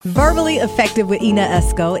Verbally Effective with Ina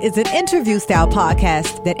Esco is an interview-style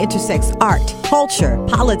podcast that intersects art, culture,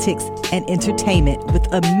 politics, and entertainment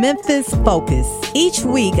with a Memphis focus. Each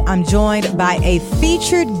week, I'm joined by a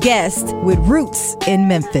featured guest with roots in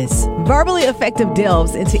Memphis. Verbally Effective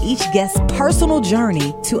delves into each guest's personal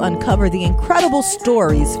journey to uncover the incredible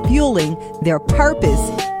stories fueling their purpose,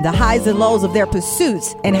 the highs and lows of their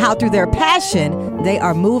pursuits, and how through their passion, they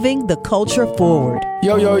are moving the culture forward.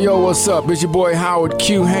 Yo, what's up? It's your boy Howard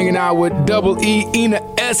Q hanging out with Double E Ina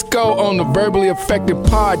Esco on the Verbally Effective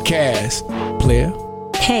podcast. Player.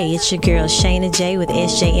 Hey, it's your girl Shayna J with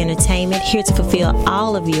SJ Entertainment, here to fulfill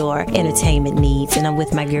all of your entertainment needs. And I'm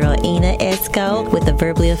with my girl Ina Esco with the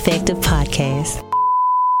Verbally Effective podcast.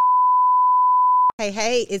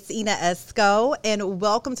 Hey, it's Ina Esco, and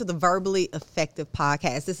welcome to the Verbally Effective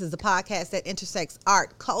podcast. This is the podcast that intersects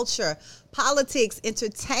art, culture, politics,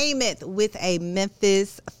 entertainment with a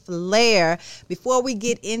Memphis flair. Before we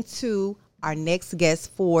get into our next guest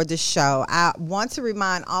for the show, I want to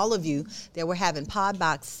remind all of you that we're having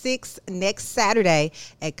Podbox 6 next Saturday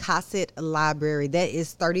at Cosset Library. That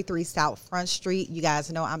is 33 South Front Street. You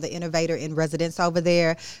guys know I'm the innovator in residence over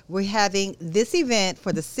there. We're having this event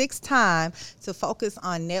for the sixth time to focus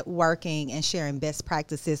on networking and sharing best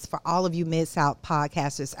practices for all of you Mid-South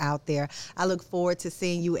podcasters out there. I look forward to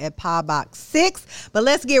seeing you at Podbox 6. But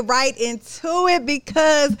let's get right into it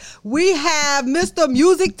because we have Mr.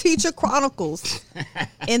 Music Teacher Chronicles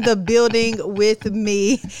in the building with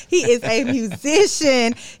me. He is a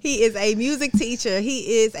musician. He is a music teacher.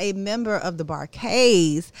 He is a member of the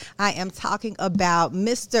Barcades. I am talking about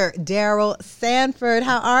Mr. Darryl Sanford.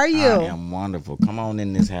 How are you? I am wonderful. Come on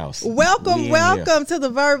in this house. Welcome to the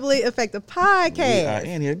Verbally Effective podcast. We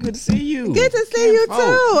are in here. Good to see you. Good to see you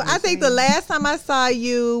too. I think the last time I saw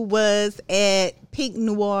you was at Pink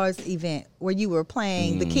Noir's event where you were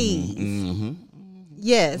playing the keys. Mm-hmm.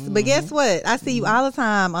 Yes, but guess what? I see you all the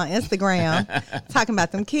time on Instagram talking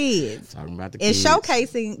about them kids. Talking about the kids. And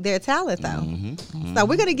showcasing their talent, though. So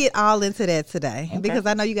we're going to get all into that today because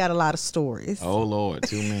I know you got a lot of stories. Oh, Lord,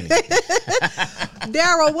 too many.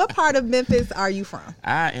 Darryl, what part of Memphis are you from?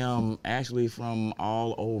 I am actually from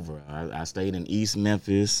all over. I stayed in East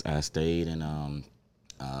Memphis. I stayed in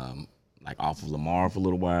like off of Lamar for a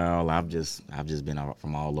little while. I've just been out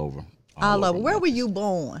from all over. All over. Where were you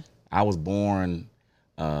born? I was born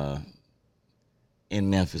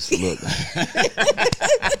in Memphis. Look,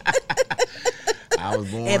 I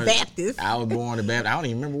was born at Baptist. I was born at Baptist. I don't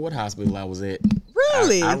even remember what hospital I was at.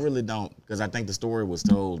 Really? I really don't, because I think the story was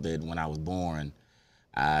told that when I was born,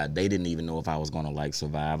 they didn't even know if I was going to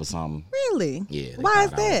survive or something. Really? Yeah. Why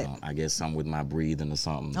is that? I guess something with my breathing or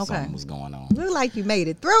something. Okay. Something was going on. Look like you made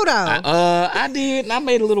it through though. I did. I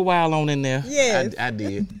made a little while on in there. Yes. I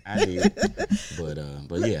did.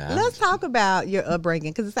 But yeah. Let's talk about your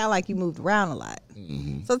upbringing because it sounds like you moved around a lot.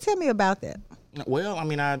 Mm-hmm. So tell me about that. Well, I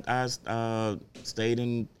mean, I stayed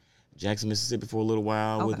in Jackson, Mississippi for a little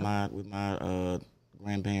while with my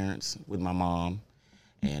grandparents, with my mom.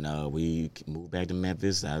 And we moved back to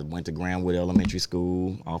Memphis. I went to Grandwood Elementary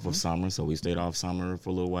School off of Summer, so we stayed off Summer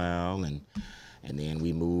for a little while, and then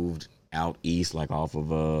we moved out east, like off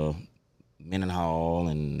of Mendenhall,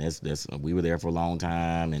 and that's we were there for a long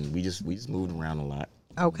time, and we just moved around a lot.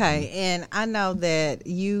 Okay, and I know that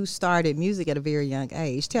you started music at a very young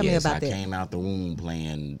age. Tell me about that. Yes, I came out the womb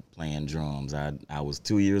playing drums. I was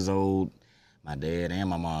 2 years old. My dad and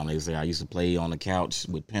my mom, they say I used to play on the couch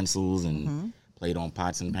with pencils and played on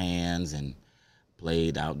pots and pans and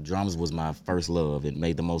played out. Drums was my first love. It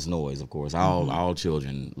made the most noise, of course. All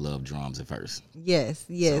children love drums at first. Yes.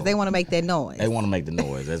 So they want to make that noise. They want to make the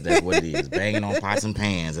noise. That's what it is. Banging on pots and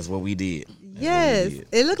pans. That's what we did. Yes.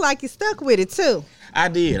 It looked like you stuck with it too. I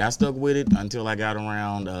did. I stuck with it until I got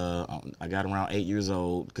around 8 years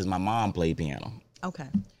old because my mom played piano. Okay.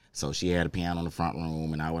 So she had a piano in the front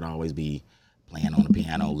room, and I would always be playing on the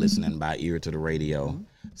piano, listening by ear to the radio. Mm-hmm.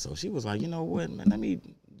 So she was like, you know what, man,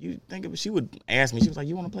 you think of it. She would ask me, she was like,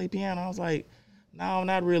 you want to play piano? I was like, no,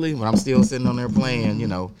 not really. But I'm still sitting on there playing, you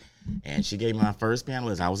know. And she gave me my first piano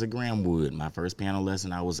lesson. I was at Grandwood. My first piano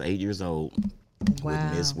lesson, I was 8 years old.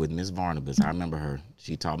 Wow. With Miss Barnabas. I remember her.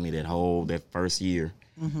 She taught me that first year.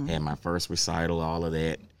 Mm-hmm. Had my first recital, all of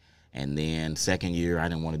that. And then second year, I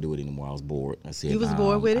didn't want to do it anymore. I was bored. I said, you was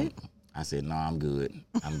bored with it? I said, no, I'm good.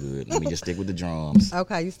 Let me just stick with the drums.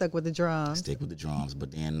 Okay, you stuck with the drums. Stick with the drums.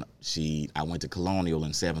 But then I went to Colonial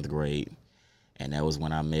in 7th grade, and that was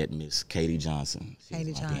when I met Miss Katie Johnson. She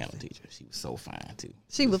was my piano teacher. She was so fine, too.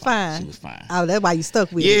 She was fine? She was fine. Oh, that's why you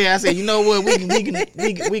stuck with it. Yeah, I said, you know what? We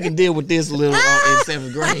can deal with this a little in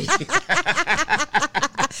 7th grade.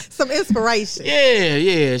 some inspiration.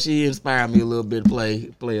 Yeah. She inspired me a little bit,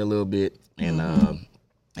 play a little bit, and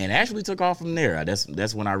actually took off from there.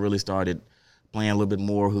 That's when I really started playing a little bit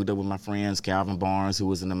more, hooked up with my friends, Calvin Barnes, who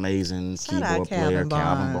was an amazing keyboard player.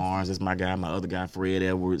 Calvin Barnes is my guy. My other guy, Fred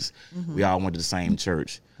Edwards. We all went to the same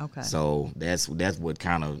church. Okay. So that's what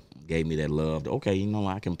kind of gave me that love. Okay,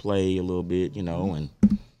 I can play a little bit, and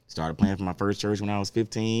started playing for my first church when I was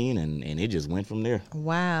 15, and it just went from there.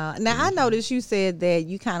 Wow. Now, I noticed you said that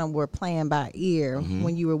you kind of were playing by ear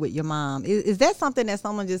when you were with your mom. Is that something that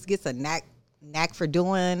someone just gets a knack for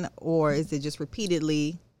doing, or is it just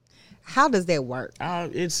repeatedly? How does that work?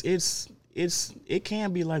 It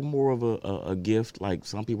can be like more of a gift. Like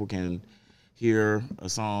some people can hear a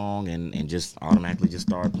song and just automatically just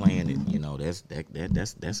start playing it.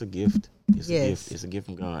 That's a gift. It's a gift. It's a gift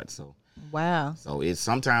from God. So wow. So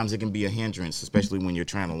sometimes it can be a hindrance, especially when you're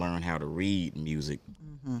trying to learn how to read music.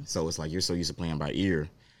 So it's like you're so used to playing by ear,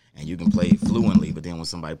 and you can play fluently, but then when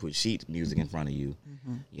somebody puts sheet music in front of you,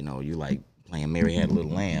 you like playing Mary Had a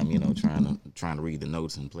Little Lamb, trying to read the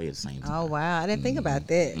notes and play at the same time. Oh, wow. I didn't think about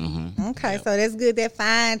that. Okay, so that's good. That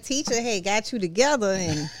fine teacher, got you together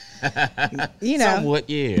and, Somewhat,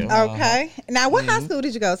 yeah. Okay. Now, what high school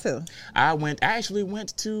did you go to? I actually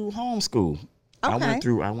went to homeschool. Okay.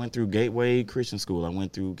 I went through Gateway Christian School. I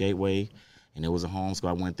went through Gateway, and it was a homeschool.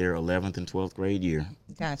 I went there 11th and 12th grade year.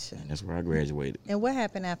 Gotcha. And that's where I graduated. And what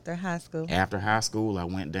happened after high school? After high school, I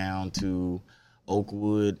went down to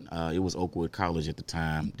Oakwood. It was Oakwood College at the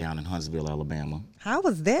time, down in Huntsville, Alabama. How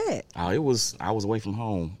was that? I was away from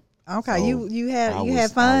home. Okay, so you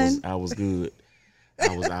had fun. I was good.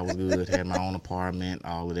 I was good. Had my own apartment,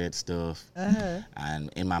 all of that stuff.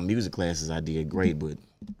 And in my music classes, I did great, but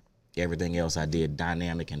everything else I did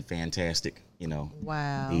dynamic and fantastic.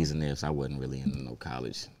 Wow. These and this. I wasn't really in no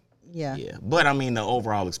college. Yeah. But the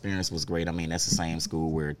overall experience was great. That's the same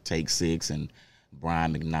school where Take Six and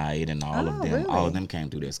Brian McKnight and all of them. Really? All of them came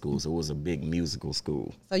through that school, so it was a big musical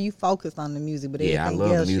school. So you focused on the music, but I love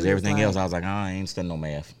the music. Everything else, I was like, I ain't studying no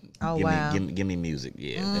math. Oh, Give me music.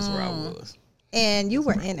 Yeah, that's where I was. And you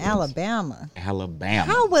were in Alabama. Alabama.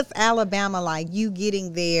 How was Alabama like? You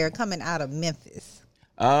getting there, coming out of Memphis?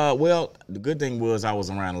 Well, the good thing was I was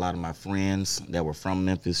around a lot of my friends that were from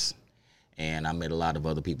Memphis, and I met a lot of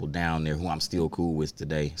other people down there who I'm still cool with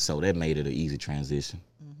today. So that made it an easy transition.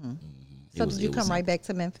 So did you come right back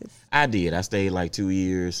to Memphis? I did. I stayed like 2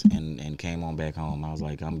 years and came on back home. I was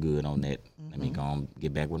like, I'm good on that. Let me go on,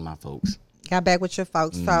 get back with my folks. Got back with your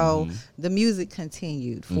folks. So the music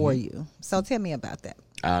continued for you. So tell me about that.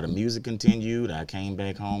 The music continued. I came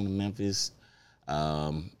back home to Memphis.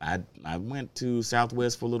 I went to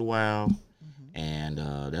Southwest for a little while, and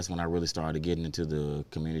that's when I really started getting into the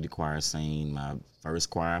community choir scene. My first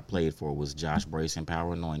choir I played for was Josh Bracy and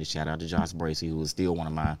Power Anointed. Shout out to Josh Bracy, who is still one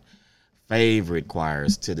of my favorite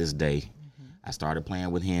choirs to this day. I started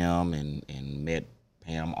playing with him and met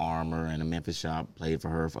Pam Armour in a Memphis shop, played for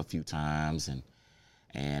her for a few times,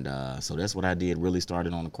 and so that's what I did. Really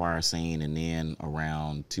started on the choir scene, and then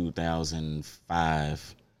around 2004,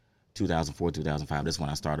 2005, that's when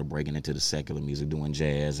I started breaking into the secular music, doing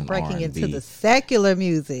jazz and R&B. Breaking into the secular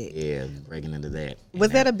music. Yeah, breaking into that.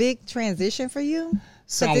 Was that a big transition for you?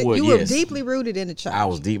 Somewhat, you were deeply rooted in the church. I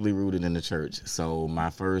was deeply rooted in the church. So my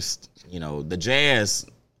first, the jazz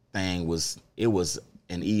thing was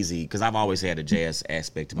an easy, because I've always had a jazz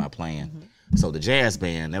aspect to my playing. So the jazz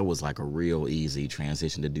band, that was like a real easy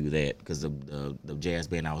transition to do that, because the jazz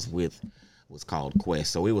band I was with was called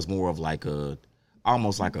Quest. So it was more of like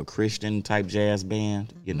almost like a Christian type jazz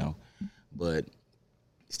band, But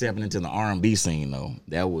stepping into the R&B scene though,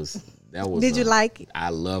 that was. Did you like it? I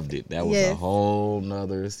loved it. That was a whole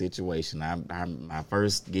nother situation. My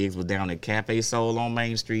first gigs was down at Cafe Soul on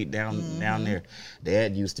Main Street down there.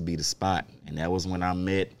 That used to be the spot, and that was when I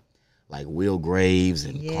met like Will Graves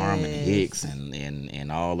and Carmen Hicks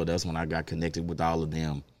and all of us. When I got connected with all of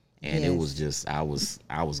them, and it was just I was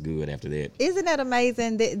good after that. Isn't that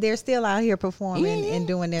amazing? They're still out here performing and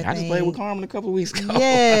doing their thing. I just played with Carmen a couple of weeks ago.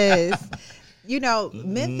 Yes.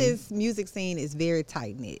 Memphis music scene is very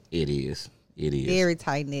tight-knit. It is. Very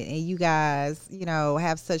tight-knit. And you guys,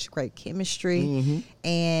 have such great chemistry.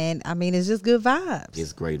 And, it's just good vibes.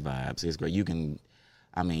 It's great vibes. It's great. You can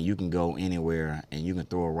go anywhere and you can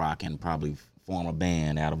throw a rock and probably form a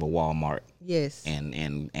band out of a Walmart. Yes.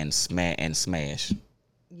 And smash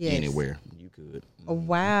anywhere. You could.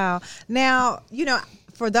 Wow. Now,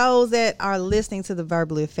 for those that are listening to the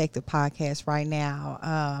Verbally Effective podcast right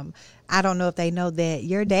now, I don't know if they know that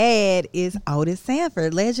your dad is Otis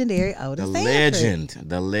Sanford, legendary Otis Sanford.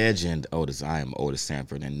 The legend Otis. I am Otis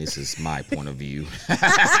Sanford, and this is my point of view.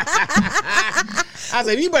 I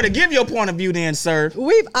said, you better give your point of view then, sir.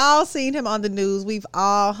 We've all seen him on the news. We've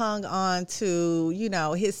all hung on to,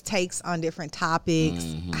 his takes on different topics.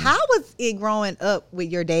 Mm-hmm. How was it growing up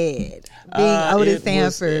with your dad, being Otis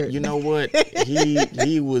Sanford? You know what?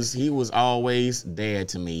 He was always dad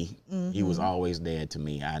to me. Mm-hmm. He was always dad to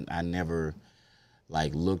me. I never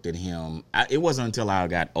looked at him. It wasn't until I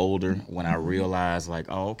got older when I realized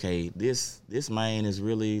oh, okay, this man is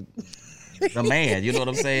really the man. You know what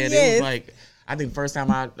I'm saying? Yes. It was I think the first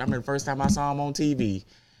time I saw him on TV,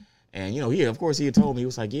 and he had told me, he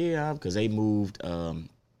was like, yeah, because they moved.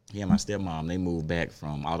 He and my stepmom, they moved back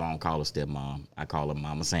from. I don't call her stepmom. I call her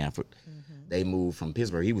Mama Sanford. Mm-hmm. They moved from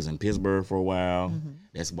Pittsburgh. He was in Pittsburgh for a while. Mm-hmm.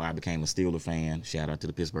 That's why I became a Steeler fan. Shout out to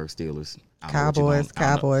the Pittsburgh Steelers. Cowboys in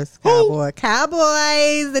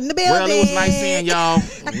the building. Well, it was nice seeing y'all.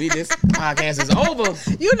 This podcast is over.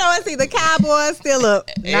 I see the Cowboys still up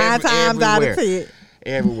 9 times out of 10.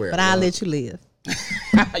 Everywhere. But I'll let you live.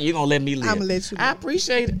 You're going to let me live. I'm going to let you live. I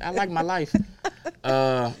appreciate it. I like my life.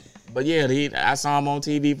 But yeah, I saw him on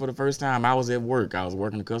TV for the first time. I was at work. I was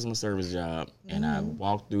working a customer service job, and I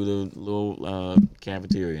walked through the little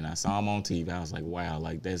cafeteria, and I saw him on TV. I was like, wow,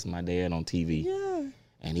 that's my dad on TV. Yeah.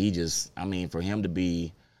 And he just, for him to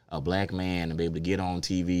be a black man and be able to get on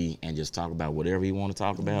TV and just talk about whatever he want to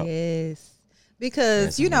talk about. Yes.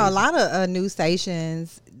 Because, a lot of news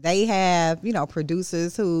stations, they have,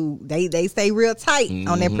 producers who they stay real tight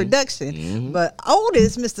on their production. Mm-hmm. But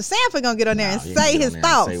Otis, Mr. Sanford, going to get on there and say his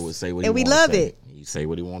thoughts. Say what and we love it. He say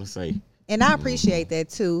what he want to say. And I appreciate that,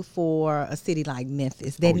 too, for a city like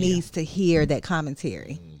Memphis that needs to hear that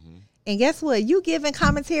commentary. Mm-hmm. And guess what? You giving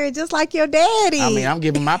commentary just like your daddy. I'm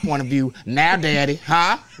giving my point of view. Now, daddy,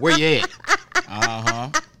 huh? Where you at? Uh-huh.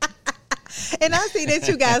 And I see that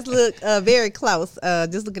you guys look very close.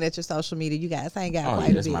 Just looking at your social media, you guys hang out quite a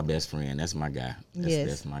bit. That's my best friend. That's my guy.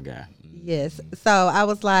 That's my guy. Yes. So I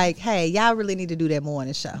was like, hey, y'all really need to do that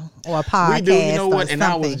morning show or a podcast. We do. You know what? And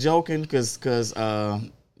something. I was joking because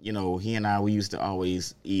he and I, we used to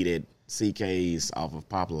always eat at CK's off of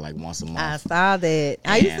Poplar once a month. I saw that.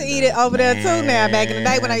 I used to eat it over there too now back in the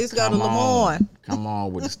day when I used to go to Lemoyne. Come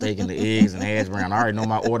on with the steak and the eggs and hash brown. I already know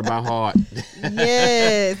my order by heart.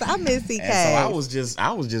 Yes, I miss CK. So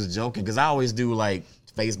I was just joking because I always do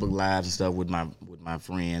Facebook Lives and stuff with my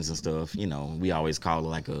friends and stuff. We always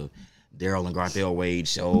call it a Darryl and Garthel Wade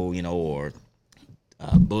show, or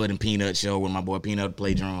Bud and Peanut show when my boy Peanut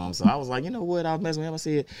play drums. So I was like, you know what? I was messing with him. I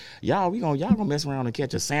said, y'all gonna mess around and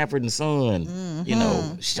catch a Sanford and Son,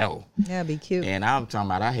 show. That'd be cute. And I'm talking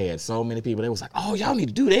about, I had so many people. They was like, oh, y'all need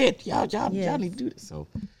to do that. Y'all need to do this. So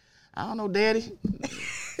I don't know, Daddy.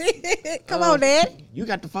 Come on, Dad. You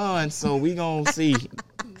got the funds, so we gonna see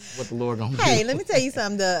what the Lord gonna do. Hey, let me tell you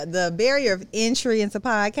something. The barrier of entry into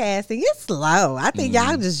podcasting is slow. I think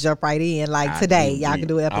y'all just jump right in. Today, y'all can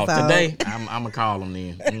do an episode. Today, I'm gonna call them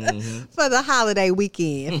then. Mm-hmm. For the holiday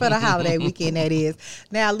weekend. That is.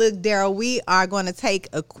 Now, look, Darryl, we are going to take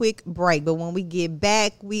a quick break, but when we get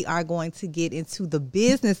back, we are going to get into the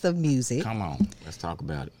business of music. Come on, let's talk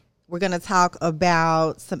about it. We're going to talk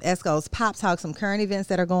about some Esco's Pop Talk, some current events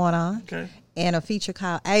that are going on. Okay. And a feature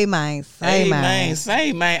called Amen. Amen.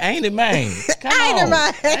 Say man. Ain't it man? Come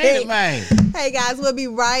on. Ain't it man? Hey, guys, we'll be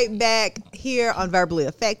right back here on Verbally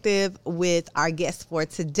Effective with our guest for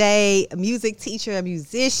today, music teacher and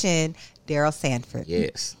musician, Darryl Sanford.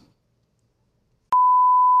 Yes.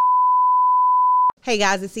 Hey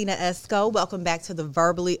guys, it's Ina Esco. Welcome back to the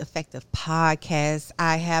Verbally Effective Podcast.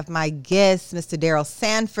 I have my guest, Mr. Darryl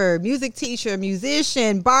Sanford, music teacher,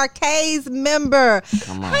 musician, Bar-Kays member.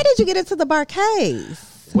 How did you get into the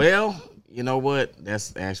Bar-Kays? Well, you know what?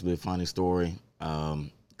 That's actually a funny story.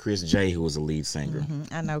 Chris J, who was a lead singer.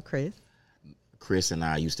 Mm-hmm. I know Chris. Chris and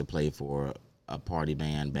I used to play for a party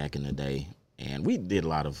band back in the day, and we did a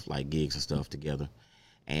lot of gigs and stuff together.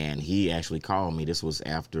 And he actually called me. This was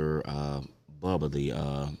after Bubba,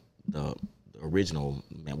 the original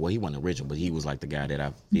man. Well, he wasn't original, but he was the guy that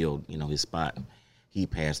I filled, his spot. He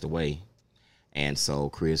passed away. And so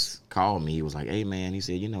Chris called me. He was like, hey, man, he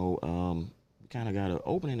said, we kind of got an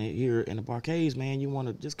opening here in the Bar-Kays, man. You want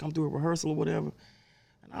to just come through a rehearsal or whatever?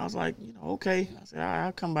 And I was like, okay. I said, all right,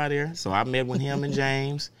 I'll come by there. So I met with him and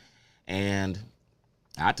James. And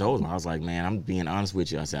I told him, I was like, man, I'm being honest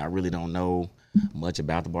with you. I said, I really don't know much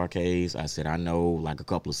about the Bar-Kays. I said, I know a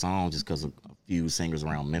couple of songs just because a few singers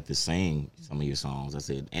around Memphis sing some of your songs. I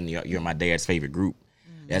said, and you're my dad's favorite group.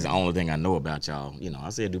 Mm-hmm. That's the only thing I know about y'all. I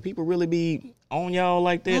said, do people really be on y'all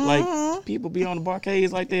like that? Like people be on the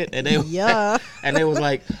barcades like that, and they and they was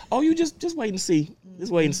like, oh, you just wait and see,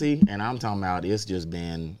 just wait and see. And I'm talking about it's just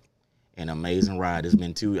been an amazing ride. It's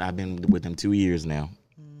been I've been with them 2 years now.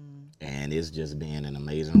 And it's just been an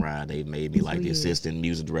amazing ride. They've made me like the assistant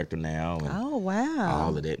music director now. And oh wow!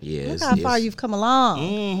 All of that, yeah. Look how far you've come along.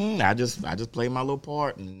 Mm-hmm. I just play my little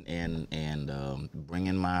part and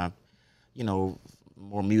bringing my,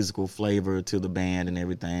 more musical flavor to the band and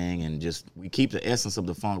everything, and just we keep the essence of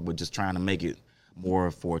the funk, but just trying to make it more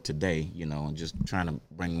for today, and just trying to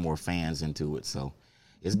bring more fans into it. So.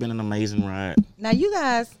 It's been an amazing ride. Now, you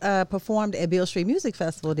guys performed at Beale Street Music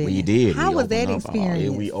Festival, didn't you? We did. How was that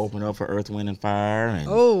experience? We opened up for Earth, Wind, and Fire.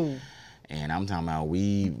 And I'm talking about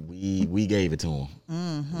we gave it to them.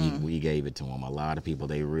 Mm-hmm. We gave it to them. A lot of people,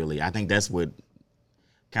 I think that's what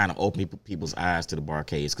kind of opened people's eyes to the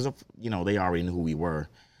barcades. Because, they already knew who we were.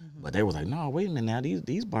 But they was like, no, wait a minute now.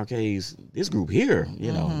 These barcades, this group here,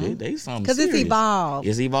 they something because it's evolved.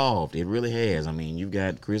 It's evolved. It really has. I mean, you've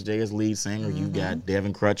got Chris J as lead singer. You've got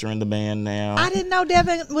Devin Crutcher in the band now. I didn't know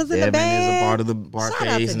Devin was in the band. Devin is a part of the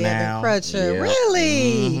barcades Devin now. Crutcher,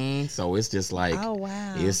 really? Mm-hmm. So it's just like, oh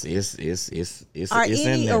wow, it's Are it's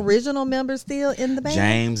any original members still in the band?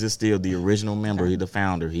 James is still the original member. He's the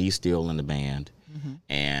founder. He's still in the band,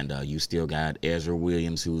 and you still got Ezra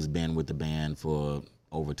Williams, who's been with the band for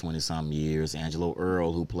over 20-some years. Angelo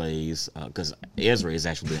Earl, who plays, because Ezra is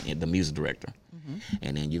actually the music director.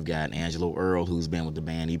 And then you've got Angelo Earl, who's been with the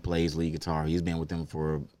band. He plays lead guitar. He's been with them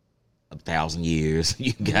for 1,000 years.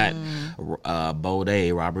 You got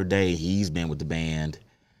Robert Day. He's been with the band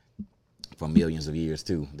for millions of years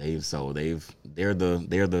too. They're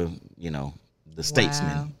the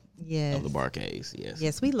statesmen. Yes. Of the barcades, yes.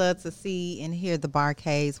 Yes, we love to see and hear the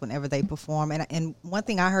barcades whenever they perform. And one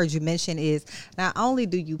thing I heard you mention is not only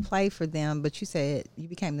do you play for them, but you said you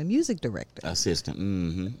became the music director. Assistant.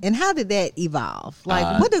 Mm-hmm. And how did that evolve?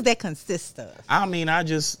 Like, what does that consist of? I mean, I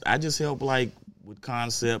just help like with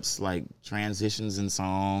concepts like transitions in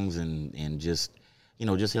songs and just,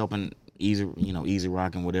 just helping Easy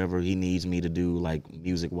Rock and whatever he needs me to do, like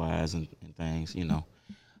music wise and things,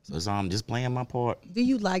 So I'm just playing my part. Do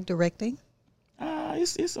you like directing?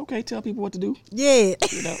 It's okay. Tell people what to do. Yeah.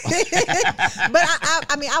 But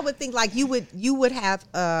I would think like you would have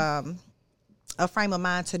a frame of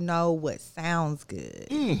mind to know what sounds good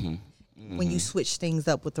when you switch things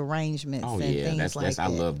up with arrangements. Oh and yeah, things like that. I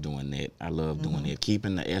love doing that. I love doing it,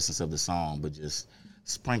 keeping the essence of the song, but just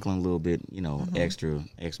sprinkling a little bit, extra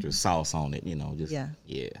sauce on it. I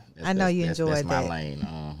know you enjoy that. That's my lane.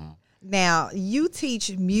 Now, you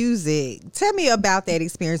teach music. Tell me about that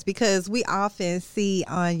experience, because we often see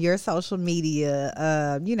on your social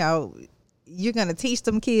media, you're going to teach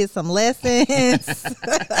them kids some lessons.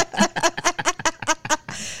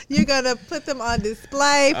 You're going to put them on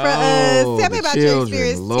display for us. Tell me about your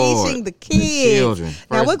experience teaching the kids. The children.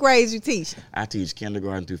 Now, what grades you teach? I teach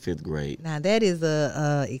kindergarten through 5th grade. Now, that is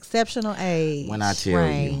a exceptional age When I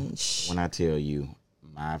tell you,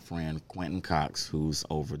 my friend Quentin Cox, who's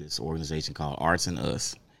over this organization called Arts and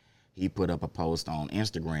Us, he put up a post on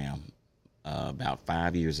Instagram about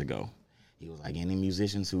 5 years ago. He was like, any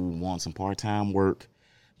musicians who want some part-time work,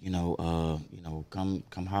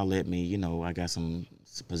 come holler at me. I got some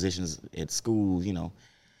positions at school.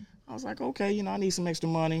 I was like, okay, I need some extra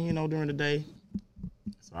money, during the day.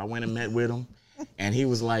 So I went and met with him. And he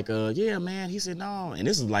was like, yeah, man. He said, no. And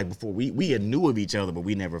this is like before we had knew of each other, but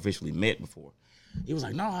we never officially met before. He was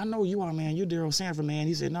like, no, I know you are, man. You're Darryl Sanford, man.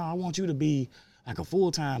 He said, no, I want you to be like a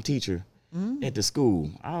full-time teacher at the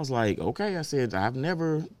school. I was like, okay. I said, I've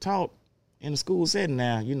never taught in a school setting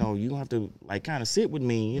now. You don't have to like kind of sit with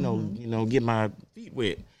me, get my feet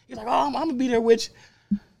wet. He's like, oh, I'm going to be there with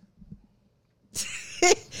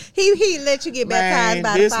you. He let you get baptized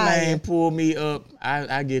by the fire. This man pulled me up.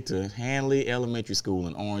 I get to Hanley Elementary School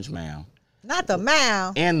in Orange Mound. Not the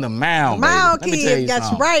Mound. In the Mound, Mound kids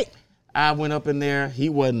got you right. I went up in there. He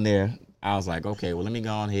wasn't there. I was like, okay, well, let me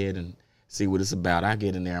go on ahead and see what it's about. I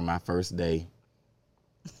get in there on my first day.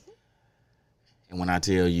 And when I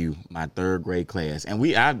tell you, my 3rd grade class, and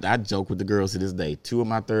I joke with the girls to this day. 2 of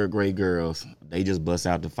my 3rd grade girls, they just bust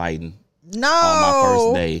out to fighting. No. On my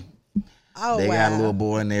first day. Oh, they got a little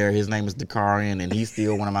boy in there. His name is Dakarian, and he's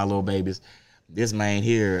still one of my little babies. This man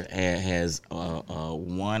here has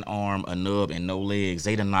one arm, a nub, and no legs.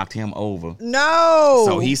 They done knocked him over. No.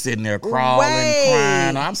 So he's sitting there crawling,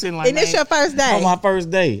 crying. I'm sitting like, and it's your first day? On my first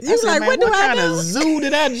day. You was like, what kind of zoo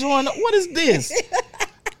did I join? What is this?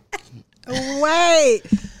 Wait.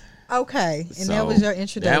 Okay. And that was your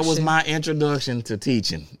introduction. That was my introduction to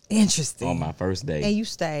teaching. Interesting. On my first day. And you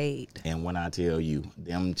stayed. And when I tell you,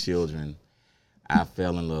 them children, I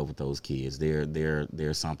fell in love with those kids.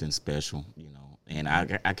 They're something special, And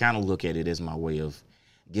I kind of look at it as my way of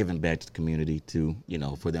giving back to the community too,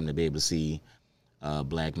 for them to be able to see a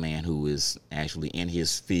black man who is actually in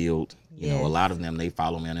his field. A lot of them, they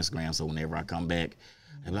follow me on Instagram, so whenever I come back,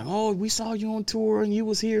 they're like, oh, we saw you on tour and you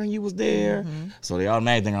was here and you was there. Mm-hmm. So they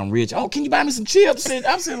automatically think I'm rich. Oh, can you buy me some chips? And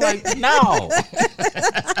I'm sitting like, no.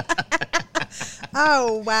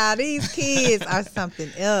 Oh, wow, these kids are something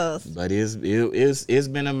else. But it's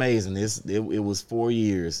been amazing. It was 4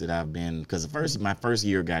 years that I've been, because my first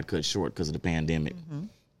year got cut short because of the pandemic. Mm-hmm.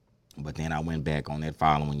 But then I went back on that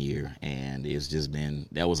following year, and it's just been,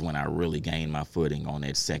 that was when I really gained my footing on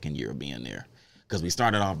that second year of being there. Because we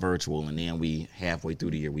started off virtual, and then halfway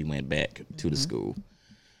through the year, we went back to the school.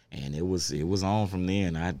 And it was on from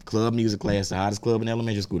then. I had club music class, the hottest club in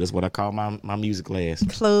elementary school. That's what I call my music class.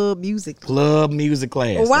 Club music class.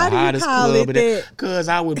 Well, why do you call it that? Because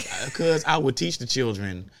I would teach the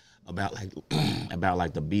children about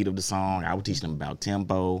like the beat of the song. I would teach them about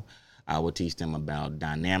tempo. I would teach them about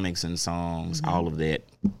dynamics in songs, all of that.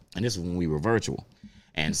 And this was when we were virtual.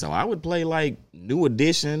 And so I would play like New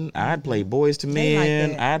Edition. I'd play Boys to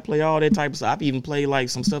Men. I'd play all that type of stuff. I'd even play like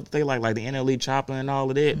some stuff that they like the NLE Chopper and all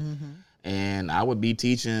of that. Mm-hmm. And I would be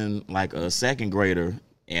teaching like a second grader,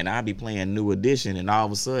 and I'd be playing New Edition, and all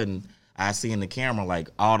of a sudden I see in the camera like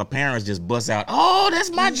all the parents just bust out, oh,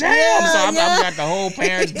 that's my jam. So I've got the whole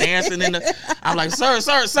parents dancing I'm like, sir.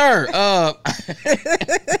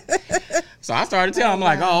 So I started telling them,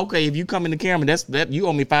 like, oh, okay, if you come in the camera, that you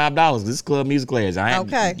owe me $5. This is club music class.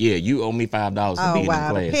 Yeah, you owe me $5 for being in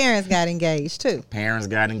class. The parents got engaged too. Parents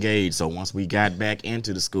got engaged. So once we got back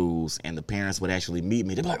into the schools and the parents would actually meet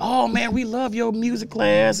me, they'd be like, oh man, we love your music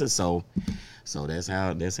class. And so that's how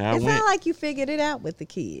it went. It sounds like you figured it out with the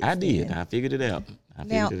kids. I did. I figured it out.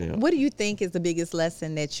 Now, what do you think is the biggest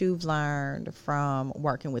lesson that you've learned from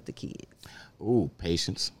working with the kids? Ooh,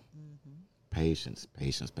 patience. Patience,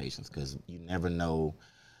 because you never know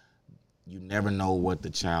what the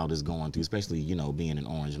child is going through, especially, being in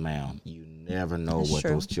Orange Mound. You never know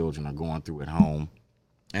those children are going through at home.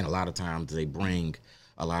 And a lot of times they bring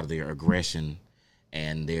a lot of their aggression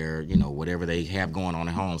and their, whatever they have going on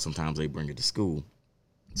at home, sometimes they bring it to school.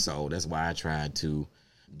 So that's why I tried to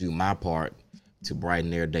do my part to brighten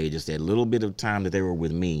their day. Just that little bit of time that they were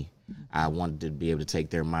with me, I wanted to be able to take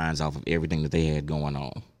their minds off of everything that they had going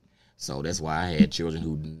on. So that's why I had children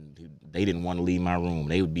who they didn't want to leave my room.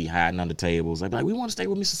 They would be hiding under tables. They'd be like, we want to stay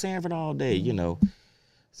with Mr. Sanford all day,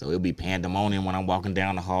 So it'd be pandemonium when I'm walking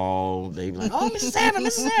down the hall. They'd be like, oh, Mr.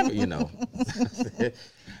 Sanford,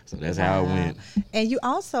 So that's how it went. And you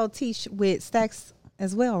also teach with Stacks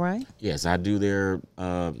as well, right? Yes, I do this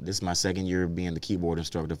is my second year being the keyboard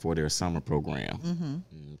instructor for their summer program.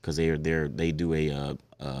 Because they do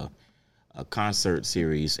a concert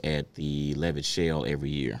series at the Levitt Shell every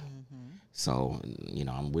year. So,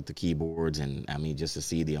 I'm with the keyboards, and I mean, just to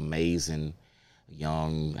see the amazing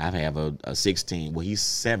I have a 16, well, he's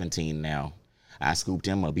 17 now. I scooped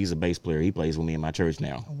him up. He's a bass player. He plays with me in my church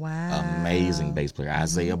now. Wow. Amazing bass player.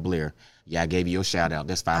 Isaiah Blair. Yeah, I gave you a shout out.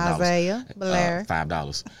 That's $5. Isaiah Blair.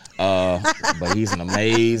 $5. But he's an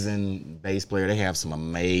amazing bass player. They have some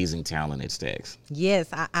amazing talent at Stacks. Yes,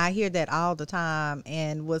 I hear that all the time.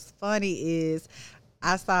 And what's funny is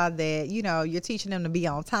I saw that, you're teaching them to be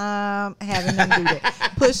on time, having them do the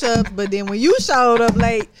push-ups, but then when you showed up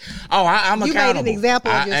late, I'm you accountable. made an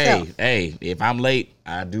example of yourself. Hey, if I'm late,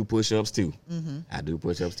 I do push-ups too. I do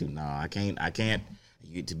push-ups too. No, I can't.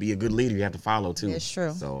 To be a good leader, you have to follow too. That's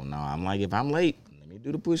true. So, no, I'm like, if I'm late, let me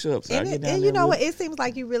do the push-ups. And you know what? It seems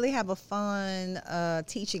like you really have a fun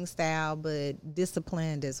teaching style, but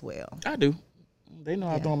disciplined as well. I do. They know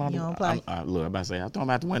I throw them out the window. Look, I'm about to say I throw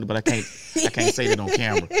them out the window, but I can't say that on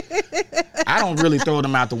camera. I don't really throw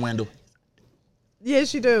them out the window.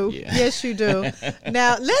 Yes, you do. Yeah. Yes, you do.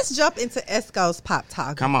 Now, let's jump into Esco's Pop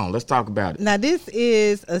Talk. Come on, let's talk about it. Now, this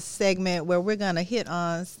is a segment where we're going to hit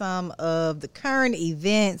on some of the current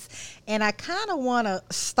events, and I kind of want to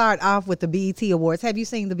start off with the BET Awards. Have you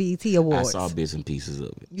seen the BET Awards? I saw bits and pieces of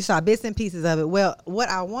it. You saw bits and pieces of it. Well, what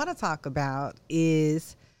I want to talk about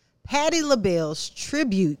is Patti LaBelle's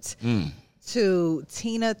tribute to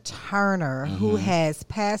Tina Turner, who has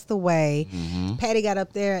passed away. Patti got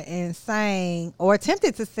up there and sang, or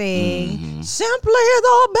attempted to sing, Simply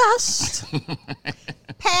the Best.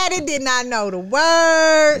 Patti did not know the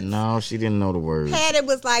words. No, she didn't know the words. Patti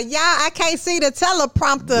was like, y'all, I can't see the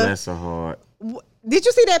teleprompter. Bless her heart. Did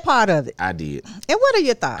you see that part of it? I did. And what are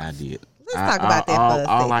your thoughts? I did. Let's talk about that for a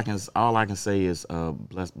second. All I can say is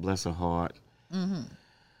bless her heart.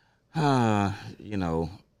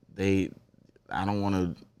 I don't want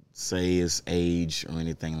to say it's age or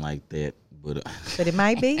anything like that, but it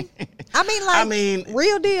might be. I mean,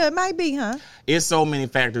 real deal, it might be, huh? It's so many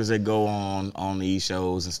factors that go on these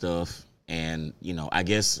shows and stuff, and I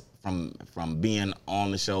guess from being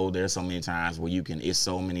on the show, there's so many times where it's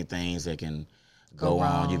so many things that can go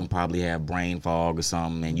on. You can probably have brain fog or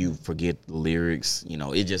something, and you forget the lyrics.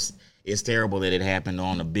 It's terrible that it happened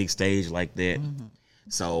on a big stage like that. Mm-hmm.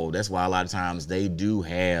 So that's why a lot of times they do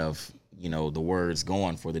have, the words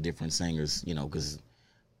going for the different singers, because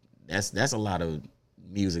that's a lot of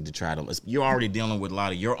music to try to. You're already dealing with a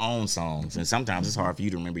lot of your own songs, and sometimes it's hard for you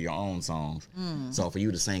to remember your own songs. So for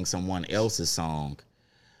you to sing someone else's song,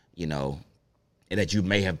 that you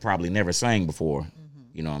may have probably never sang before,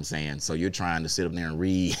 you know what I'm saying? So you're trying to sit up there and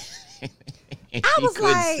read. I was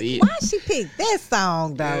like, why she picked that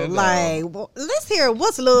song though? Yeah, let's hear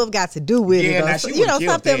What's Love Got to Do with it. Now she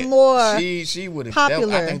something that. More she would have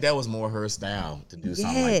popular. I think that was more her style to do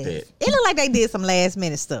something like that. It looked like they did some last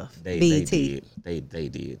minute stuff. They did. They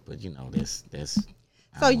did. But that's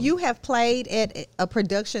So you have played at a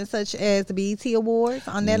production such as the BET Awards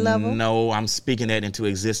on that level? No, I'm speaking that into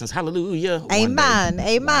existence. Hallelujah. Amen.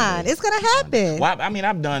 Amen. It's gonna happen. Well,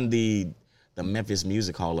 I've done the Memphis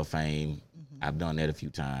Music Hall of Fame. I've done that a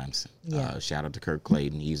few times. Yeah. Shout out to Kirk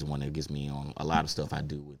Clayton. He's the one that gets me on a lot of stuff I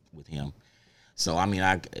do with him. So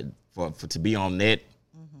for to be on that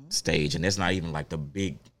stage, and that's not even like the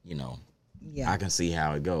big, I can see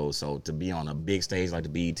how it goes. So to be on a big stage like the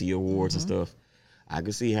BET Awards and stuff, I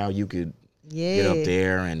could see how you could get up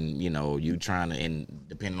there and you trying to, and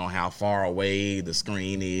depending on how far away the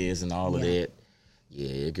screen is and all of that.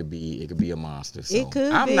 Yeah, it could be a monster. So it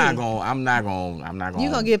could. I'm not gonna. You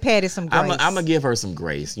gonna give Patty some grace? I'm gonna give her some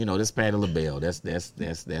grace. This Patty LaBelle. That's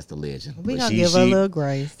the legend. We gonna give her a little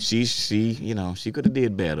grace. She could have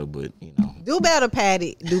did better, but do better,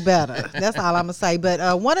 Patty. Do better. That's all I'm gonna say.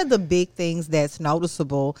 But one of the big things that's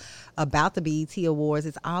noticeable about the BET Awards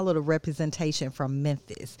is all of the representation from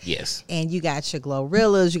Memphis. Yes. And you got your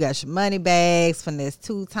Glorrillas, you got your Moneybags, Finesse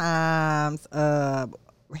 2 Times.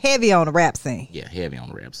 Heavy on the rap scene. Yeah, heavy on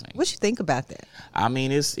the rap scene. What you think about that? I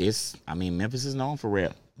mean, Memphis is known for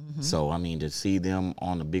rap. So to see them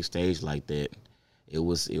on the big stage like that, it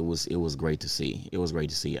was great to see. It was great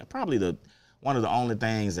to see. Probably one of the only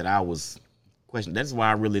things that I was questioning. That's why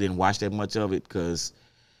I really didn't watch that much of it, because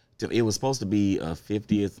it was supposed to be a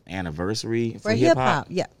 50th anniversary for hip hop.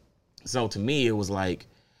 Yeah. So to me, it was like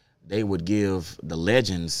they would give the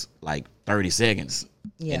legends like 30 seconds.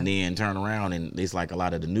 Yeah. And then turn around, and it's like a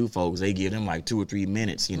lot of the new folks, they give them like 2 or 3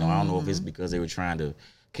 minutes. I don't know if it's because they were trying to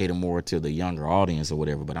cater more to the younger audience or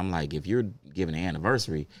whatever. But I'm like, if you're giving an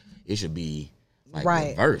anniversary, it should be like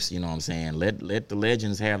reverse. You know what I'm saying? Let the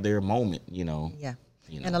legends have their moment. Yeah.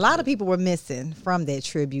 And a lot of people were missing from that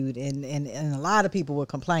tribute, and a lot of people were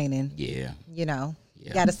complaining. Yeah. You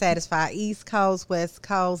got to satisfy East Coast, West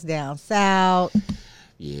Coast, down South.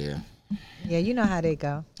 Yeah. Yeah, you know how they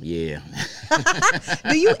go. Yeah.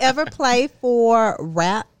 Do you ever play for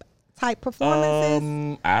rap type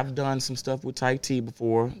performances? I've done some stuff with Tyke T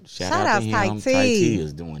before. Shout out to him. Tyke Tyke T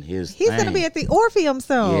is doing his thing. He's going to be at the Orpheum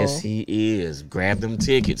soon. Yes, he is. Grab them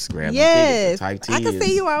tickets. Grab them tickets. Tyke T I can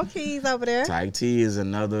see you on keys over there. Tyke T is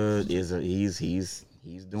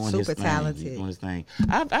he's doing super his thing. Talented. He's doing his thing.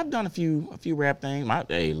 I've done a few rap things. My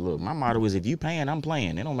motto is, if you paying, I'm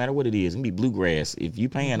playing. It don't matter what it is. It can be bluegrass. If you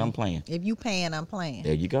paying, I'm playing. If you paying, I'm playing.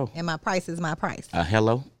 There you go. And my price is my price.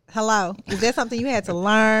 Hello. Is that something you had to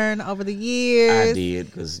learn over the years? I did,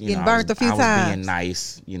 because getting burnt a few times. I was being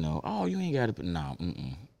nice. Oh, you ain't got to. No,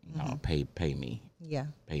 no, pay me. Yeah.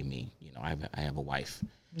 Pay me. I have a wife.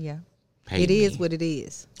 Yeah. Pay it me. Is what it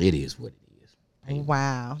is. It is what it is.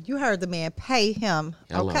 Wow. You heard the man. Pay him.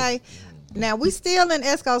 Hello. Okay. Now, we still in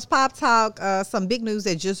Esco's Pop Talk. Some big news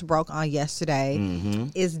that just broke on yesterday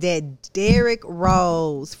is that Derrick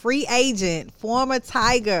Rose, free agent, former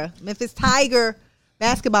Memphis Tiger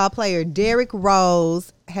basketball player Derrick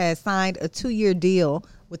Rose, has signed a 2-year deal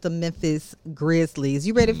with the Memphis Grizzlies.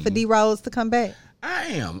 You ready for D Rose to come back? I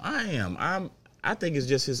am. I think it's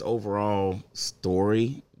just his overall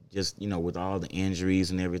story. Just, with all the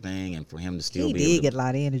injuries and everything, and for him to still he did get a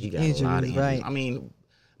lot of injuries, right? I mean,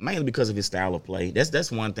 mainly because of his style of play.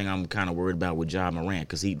 That's one thing I'm kind of worried about with Ja Morant,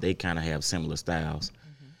 because they kind of have similar styles.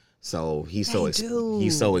 So he's so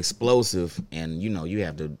explosive, and you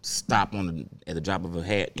have to stop at the drop of a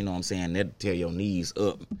hat. You know what I'm saying? That tear your knees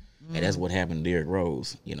up, and that's what happened to Derrick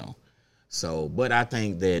Rose. So, but I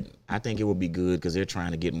think it would be good, because they're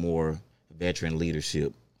trying to get more veteran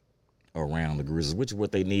leadership around the Grizzlies, which is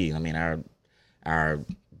what they need. I mean, our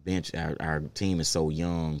bench, our team is so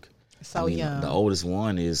young. Young. The oldest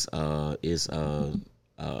one is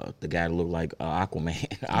The guy that looked like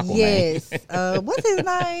Aquaman. Aquaman. Yes. What's his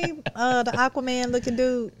name? The Aquaman looking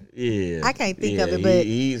dude. Yeah. I can't think of it, but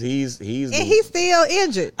he's still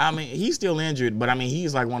injured. I mean, he's still injured, but I mean,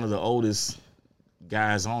 he's like one of the oldest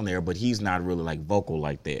guys on there, but he's not really like vocal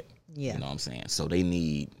like that. Yeah. You know what I'm saying? So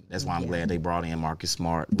that's why I'm glad they brought in Marcus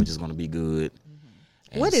Smart, which is going to be good.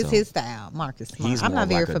 What is his style, Marcus Smart? I'm not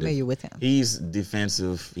very familiar with him. He's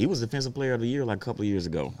defensive. He was defensive player of the year like a couple of years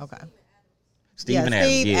ago. Okay. Steve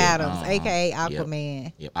Adams, a.k.a.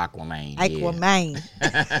 Aquaman. Yep, Aquaman. Aquaman.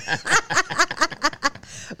 Yeah.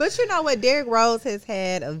 But you know what? Derrick Rose has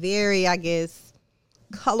had a very, I guess,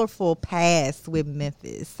 colorful past with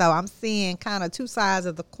Memphis. So I'm seeing kind of two sides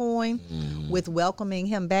of the coin with welcoming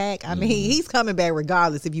him back. I mean, he's coming back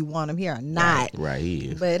regardless if you want him here or not. Right, he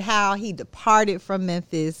is. But how he departed from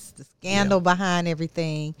Memphis, the scandal behind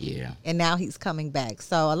everything. Yeah. And now he's coming back.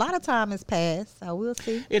 So a lot of time has passed. So we'll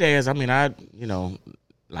see. It has. I mean,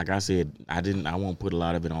 like I said, I won't put a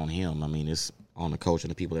lot of it on him. I mean, it's on the coach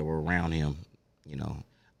and the people that were around him,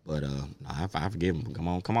 But I forgive him.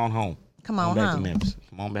 Come on home. Come on back to Memphis.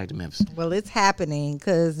 Come on back to Memphis. Well, it's happening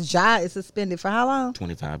because Ja is suspended for how long?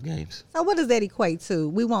 25 games. So what does that equate to?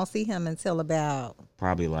 We won't see him until about...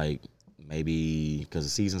 Probably like maybe because the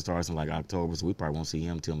season starts in like October, so we probably won't see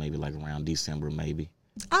him until maybe like around December maybe.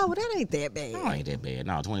 Oh, well, that ain't that bad. No, ain't that bad.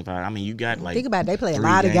 No, 25. I mean, you got like... Think about it. They play a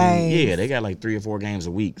lot of games. Yeah, they got like 3 or 4 games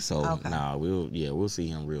a week. So, we'll see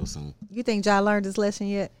him real soon. You think Ja learned his lesson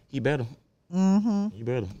yet? He better. Mm-hmm. You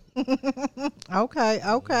better. Okay.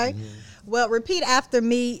 Mm-hmm. Well, repeat after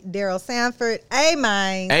me, Darryl Sanford.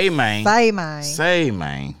 Amen. Amen. Say man. Say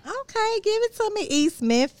man. Okay, give it to me, East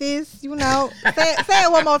Memphis. Say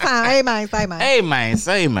it one more time. Amen. Say man. Amen.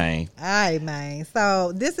 Say man. Amen.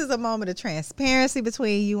 So this is a moment of transparency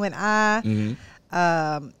between you and I.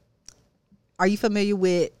 Mm-hmm. Are you familiar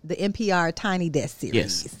with the NPR Tiny Desk series?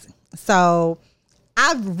 Yes. So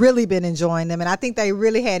I've really been enjoying them, and I think they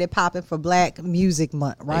really had it popping for Black Music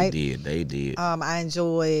Month, right? They did. I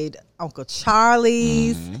enjoyed Uncle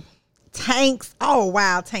Charlie's, Tanks. Oh,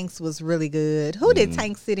 wow, Tanks was really good. Who did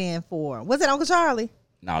Tanks sit in for? Was it Uncle Charlie?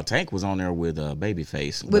 No, Tank was on there with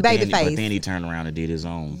Babyface. But then he turned around and did his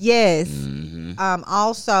own. Yes. Mm-hmm.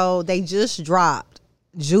 Also, they just dropped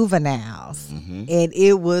Juveniles, and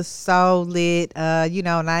it was so lit.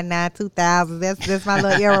 99, 2000. That's my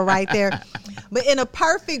little era right there. But in a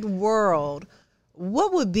perfect world,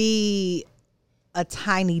 what would be a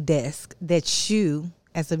tiny desk that you,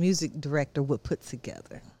 as a music director, would put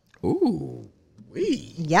together? Ooh,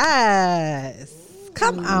 yes.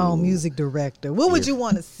 Come on, music director. What would you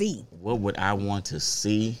want to see? What would I want to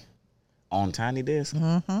see on Tiny Desk?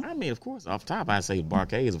 I mean, of course, off top, I'd say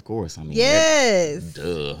Barcades, of course. I mean, yes.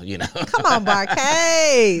 Duh, Come on,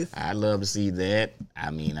 Barcades. I'd love to see that. I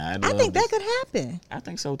mean, I think that could happen. I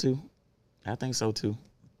think so too. I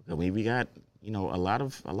mean, we got, a lot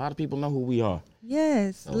of people know who we are.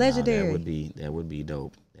 Yes, so, legendary. That would be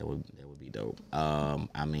dope. That would be dope.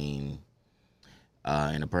 I mean,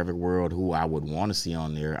 in a perfect world, who I would want to see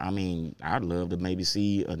on there. I mean, I'd love to maybe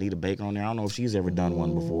see Anita Baker on there. I don't know if she's ever done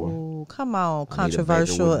one before. Come on,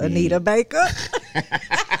 controversial Anita Baker.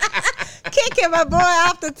 Kicking my boy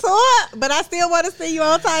off the tour, but I still want to see you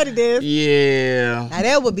on Tiny Desk. Yeah. Now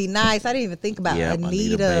that would be nice. I didn't even think about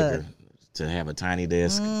Anita Baker to have a Tiny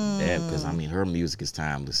Desk. Because I mean, her music is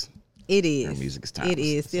timeless. It is. Her music is timeless. It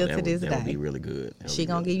is still to this day. That would be really good. She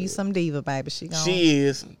gonna give you some diva, baby. She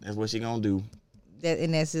is. That's what she gonna do.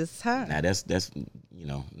 And that's just her. Now that's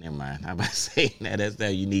never mind. I'm about to say that's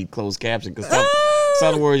that you need closed caption because some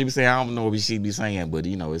of the words you be saying, I don't know what she be saying, but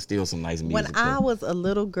it's still some nice music. When I was a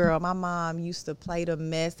little girl, my mom used to play the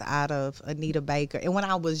mess out of Anita Baker, and when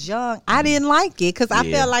I was young, I didn't like it because I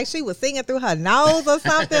felt like she was singing through her nose or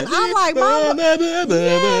something. I'm like, Mom,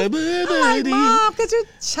 Mom, could you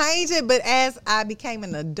change it? But as I became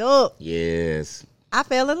an adult, yes. I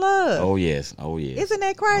fell in love. Oh yes. Isn't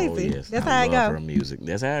that crazy? Oh yes. That's how it goes. Her music.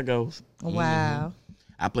 That's how it goes. Wow.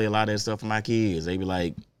 I play a lot of that stuff for my kids. They be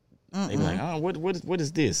like, oh, what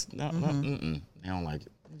is this? No, they don't like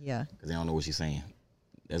it. Yeah. Because they don't know what she's saying.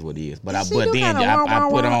 That's what it is. But I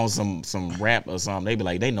put on some rap or something. They be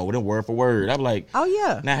like, they know them word for word. I'm like, oh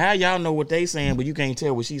yeah. Now how y'all know what they saying, but you can't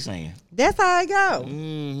tell what she's saying? That's how it go.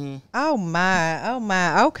 Mm-hmm. Oh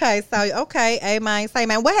my. Okay, amen. Say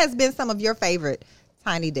man. What has been some of your favorite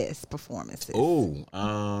Tiny Desk performances?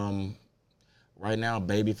 Right now,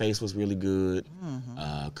 Babyface was really good.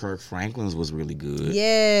 Kirk Franklin's was really good.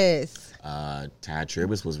 Yes. Ty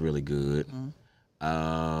Tribbett was really good.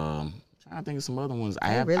 Trying to think of some other ones.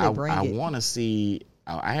 I want to see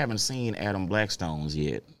I haven't seen Adam Blackstone's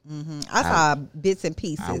yet. Mm-hmm. I saw bits and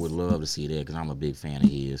pieces. I would love to see that because I'm a big fan of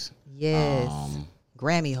his. Yes,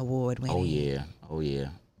 Grammy Award winning. Oh yeah.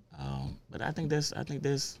 But I think those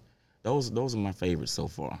are my favorites so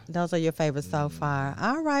far. Those are your favorites so far.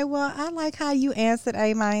 All right. Well, I like how you answered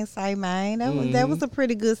Amen, say man. That was a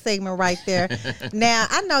pretty good segment right there. Now,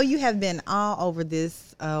 I know you have been all over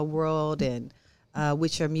this world and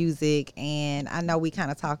with your music, and I know we kind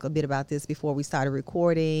of talked a bit about this before we started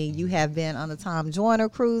recording. You have been on the Tom Joyner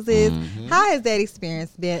cruises. Mm-hmm. How has that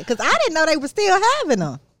experience been? Because I didn't know they were still having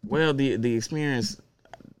them. Well, the experience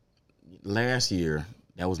last year,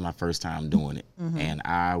 that was my first time doing it. Mm-hmm. And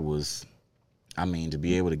to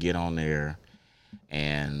be able to get on there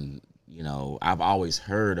and, I've always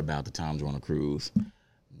heard about the Tom Joyner cruise,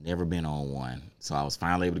 never been on one. So I was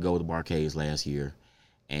finally able to go to the Barcades last year.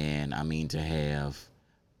 And to have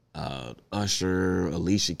Usher,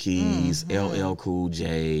 Alicia Keys, LL Cool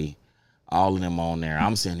J, all of them on there,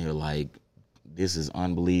 I'm sitting here like, this is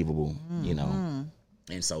unbelievable,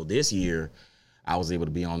 And so this year, I was able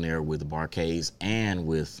to be on there with the Barcades and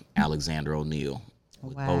with Alexander O'Neal,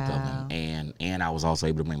 with both of them. And I was also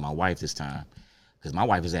able to bring my wife this time, because my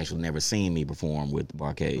wife has actually never seen me perform with the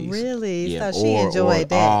Barcades. Really? Yeah. So she enjoyed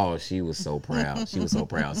that. Oh, she was so proud. She was so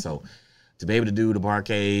proud. So to be able to do the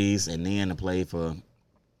Barcades and then to play for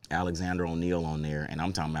Alexander O'Neal on there, and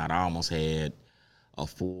I'm talking about I almost had a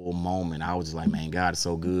full moment. I was just like, man, God is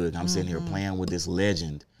so good. I'm sitting here playing with this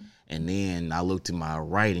legend. And then I look to my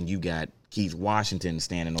right, and you got Keith Washington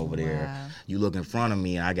standing over there. You look in front of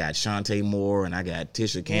me, and I got Shantae Moore, and I got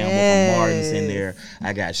Tisha Campbell from Martin's in there.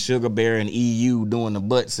 I got Sugar Bear and EU doing the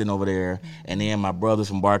butt sitting over there. And then my brothers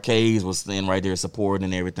from Barcades was sitting right there supporting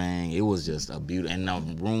and everything. It was just a beautiful, and a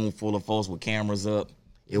room full of folks with cameras up.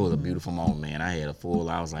 It was a beautiful moment, man. I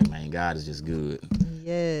was like, man, God is just good.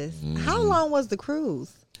 Yes. How long was the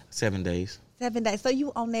cruise? 7 days. 7 days. So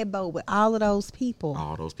you on that boat with all of those people?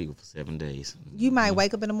 All those people for 7 days. You might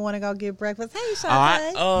wake up in the morning, go get breakfast. Hey,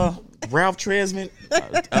 Shantae. Ralph Tresvant,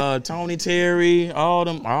 Tony Terry, all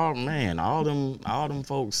them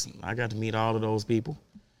folks. I got to meet all of those people.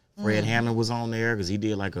 Fred Hammond was on there because he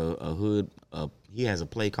did like a hood. He has a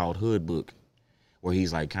play called Hood Book, where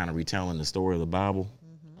he's like kind of retelling the story of the Bible.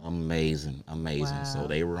 Amazing. Wow. So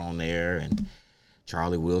they were on there, and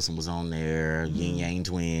Charlie Wilson was on there, Yin Yang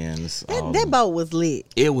Twins. That boat was lit.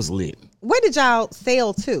 It was lit. Where did y'all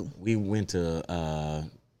sail to? We went to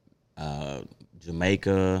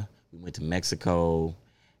Jamaica. We went to Mexico,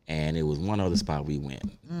 and it was one other spot we went.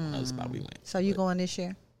 So you going this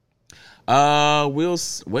year?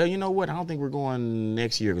 Well, you know what? I don't think we're going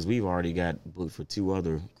next year because we've already got booked for 2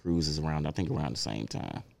 other cruises around the same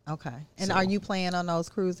time. Okay. And are you playing on those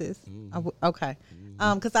cruises? Okay.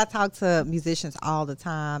 Because I talk to musicians all the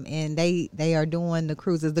time, and they are doing the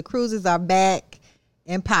cruises. The cruises are back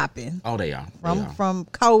and popping. Oh, they are. From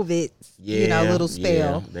COVID, little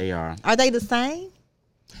spell. Yeah, they are. Are they the same?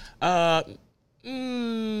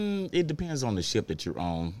 It depends on the ship that you're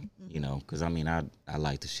on, because I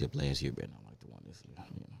liked the ship last year better than I like the one this year.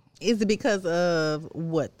 Is it because of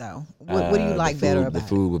what, though? What do you like better about it? The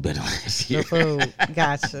food was better last year. The food.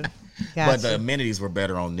 Gotcha. But the amenities were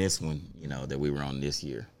better on this one, that we were on this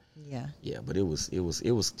year. Yeah. Yeah, but it was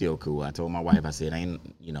still cool. I told my wife, I said, ain't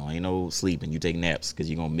no sleeping. You take naps because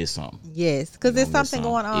you're going to miss something. Yes, because there's something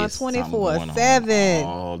going on 24/7.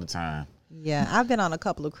 All the time. Yeah, I've been on a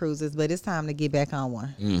couple of cruises, but it's time to get back on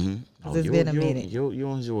one. It's been a minute.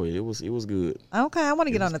 You'll enjoy it. It was good. Okay, I want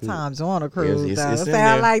to get on the Tom Joyner cruise. It's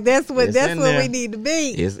sound like that's what we need to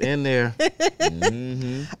be. It's in there.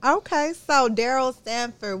 Okay, so Darryl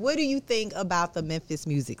Sanford, what do you think about the Memphis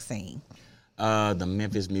music scene? The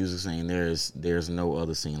Memphis music scene, there's no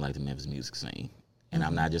other scene like the Memphis music scene. And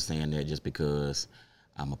I'm not just saying that just because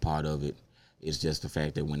I'm a part of it. It's just the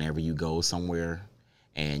fact that whenever you go somewhere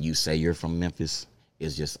and you say you're from Memphis,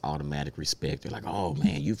 it's just automatic respect. They're like, oh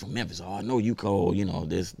man, you from Memphis. Oh, I know you cold.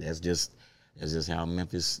 That's just how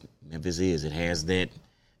Memphis is. It has that,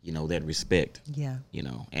 that respect. Yeah.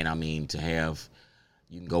 And to have,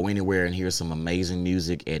 you can go anywhere and hear some amazing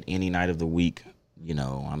music at any night of the week.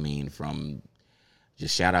 From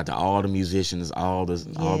just shout out to all the musicians, all the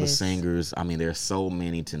singers. There's so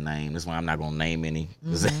many to name. That's why I'm not gonna name any.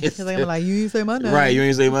 Because I'm like, you ain't say my name. Right, you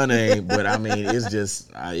ain't say my name. But it's just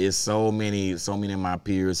it's so many of my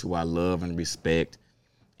peers who I love and respect,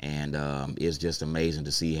 and it's just amazing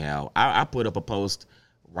to see how I put up a post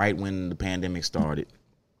right when the pandemic started.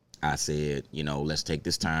 I said, let's take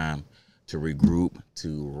this time to regroup,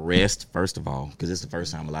 to rest, first of all, because it's the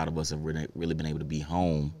first time a lot of us have really been able to be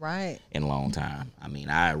home in a long time.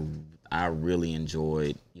 I really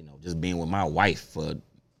enjoyed, just being with my wife for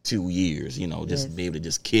 2 years, just be able to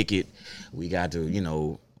just kick it. We got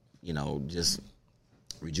to, just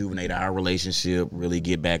rejuvenate our relationship, really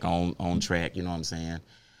get back on track, you know what I'm saying?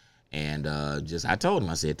 And I told him,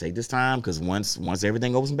 I said, take this time, because once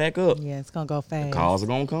everything opens back up, it's gonna go fast. The calls are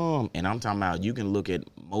gonna come, and I'm talking about, you can look at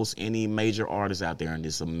any major artist out there, and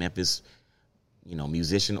there's a Memphis,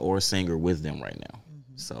 musician or singer with them right now.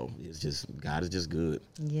 Mm-hmm. So it's just, God is just good.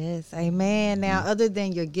 Yes, amen. Now, other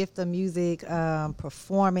than your gift of music,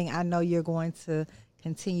 performing, I know you're going to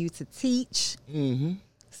continue to teach. Mm-hmm.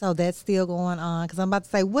 So that's still going on. Because I'm about to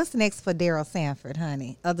say, what's next for Darryl Sanford,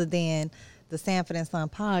 honey, other than the Sanford and Son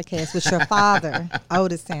podcast with your father,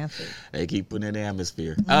 Otis Sanford? They keep putting in the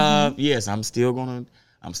atmosphere. Mm-hmm. Yes, I'm still gonna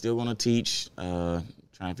teach. Trying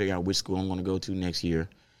to figure out which school I'm gonna go to next year,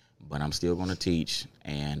 but I'm still gonna teach,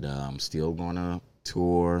 and I'm still gonna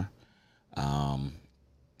tour.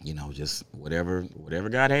 Just whatever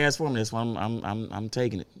God has for me, that's why I'm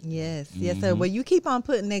taking it. Yes, yes, sir. Well, you keep on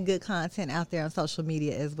putting that good content out there on social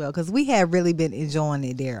media as well, because we have really been enjoying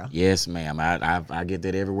it, Darryl. Yes, ma'am. I get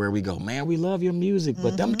that everywhere we go. Man, we love your music,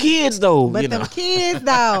 but them kids though.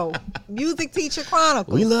 Music Teacher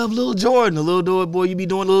Chronicles. We love Little Jordan, the little boy you be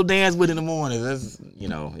doing a little dance with in the morning. That's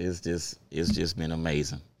it's just been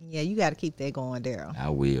amazing. Yeah, you got to keep that going, Darryl. I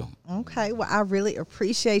will. Okay. Well, I really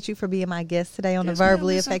appreciate you for being my guest today on the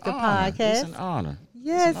Verbally Effective podcast. It's an honor.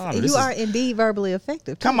 Yes, you are indeed verbally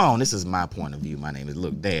effective. Come on, this is my point of view. My name is,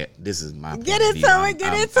 Dad, this is my point of view. Get into it.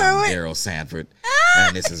 I'm Darryl Sanford,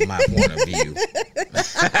 and this is my point of view.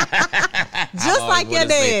 Just like your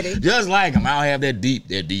daddy. Just like him. I don't have that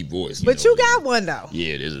deep voice. But you got one, though.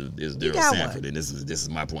 Yeah, this is Darryl Sanford, and this is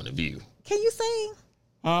my point of view. Can you sing?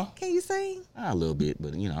 Huh? Can you sing? A little bit,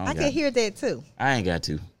 but I can hear that too. I ain't got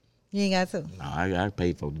to. You ain't got to? No, I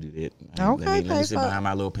paid folk to do that. Okay, let me sit behind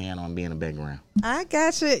my little piano and be in the background. I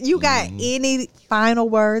got you. You got any final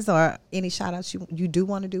words or any shout outs you do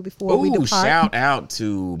want to do before we depart? Shout out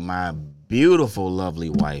to my beautiful,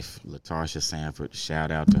 lovely wife, LaTarsha Sanford.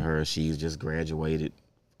 Shout out to her. She's just graduated.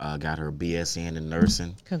 Got her BSN in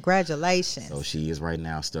nursing. Congratulations. So she is right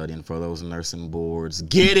now studying for those nursing boards.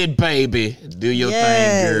 Get it, baby. Do your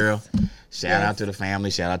thing, girl. Shout out to the family.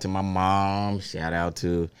 Shout out to my mom. Shout out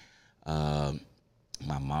to my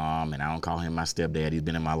mom. And I don't call him my stepdad. He's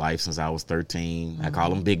been in my life since I was 13. I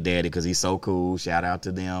call him Big Daddy because he's so cool. Shout out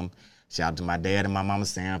to them. Shout out to my dad and my mama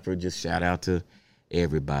Sanford. Just shout out to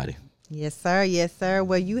everybody. Yes, sir. Yes, sir.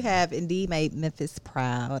 Well, you have indeed made Memphis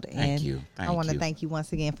proud. And thank you. I want to thank you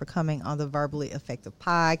once again for coming on the Verbally Effective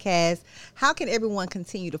podcast. How can everyone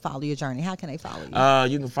continue to follow your journey? How can they follow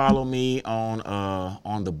you? You can follow me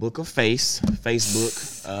on the Book of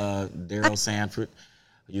Facebook, Darryl Sanford.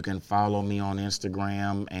 You can follow me on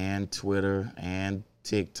Instagram and Twitter and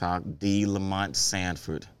TikTok, D. Lamont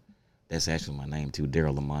Sanford. That's actually my name, too,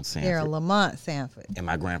 Darryl Lamont Sanford. Darryl Lamont Sanford. And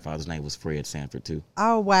my grandfather's name was Fred Sanford, too.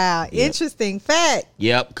 Oh, wow. Yep. Interesting fact.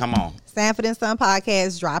 Yep, come on. Sanford and Son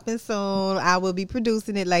podcast dropping soon. I will be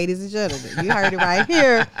producing it, ladies and gentlemen. You heard it right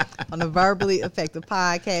here on the Verbally Effective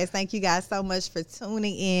podcast. Thank you guys so much for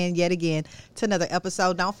tuning in yet again to another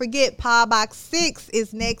episode. Don't forget, Pod Box 6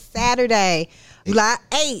 is next Saturday, July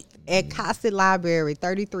 8th at Cosset Library,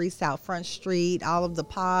 33 South Front Street. All of the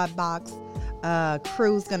Pod Box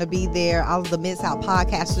crew's going to be there. All of the Mid-South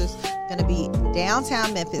podcasters going to be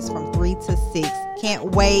downtown Memphis from 3 to 6.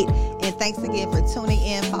 Can't wait. And thanks again for tuning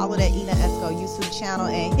in. Follow that Ina Esco YouTube channel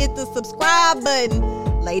and hit the subscribe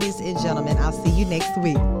button. Ladies and gentlemen, I'll see you next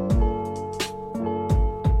week.